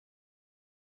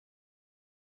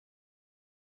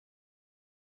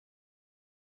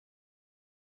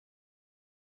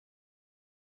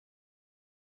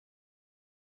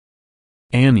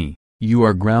Annie, you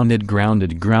are grounded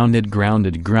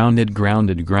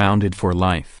for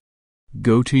life.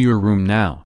 Go to your room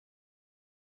now.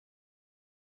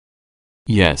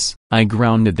 Yes, I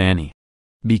grounded Annie.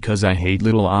 Because I hate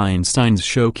Little Einsteins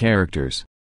show characters.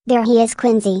 There he is,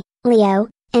 Quincy, Leo,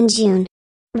 and June.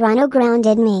 Ronno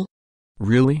grounded me.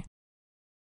 Really?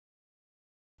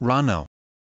 Ronno.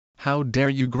 How dare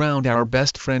you ground our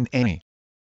best friend Annie?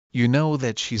 You know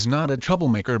that she's not a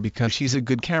troublemaker because she's a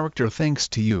good character thanks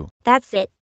to you. That's it.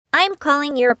 I'm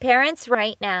calling your parents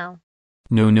right now.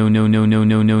 No. Hello,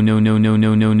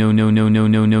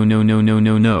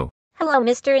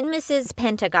 Mr. and Mrs.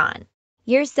 Pentagon.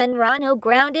 Your son Ronno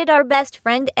grounded our best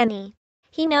friend Annie.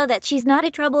 He know that she's not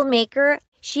a troublemaker,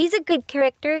 she's a good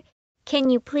character. Can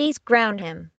you please ground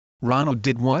him? Ronno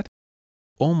did what?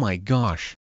 Oh my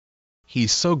gosh.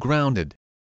 He's so grounded.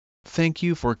 Thank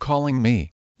you for calling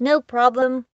me. No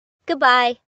problem.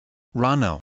 Goodbye.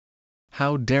 Ronno.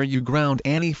 How dare you ground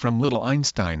Annie from Little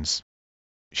Einsteins?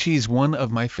 She's one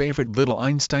of my favorite Little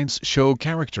Einsteins show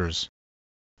characters.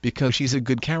 Because she's a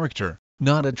good character,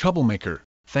 not a troublemaker,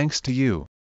 thanks to you.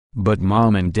 But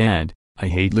Mom and Dad, I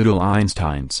hate Little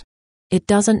Einsteins. It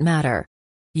doesn't matter.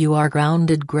 You are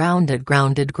grounded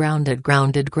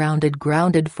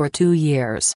for 2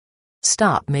 years.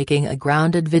 Stop making a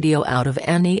grounded video out of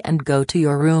Annie and go to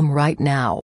your room right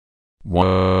now. What?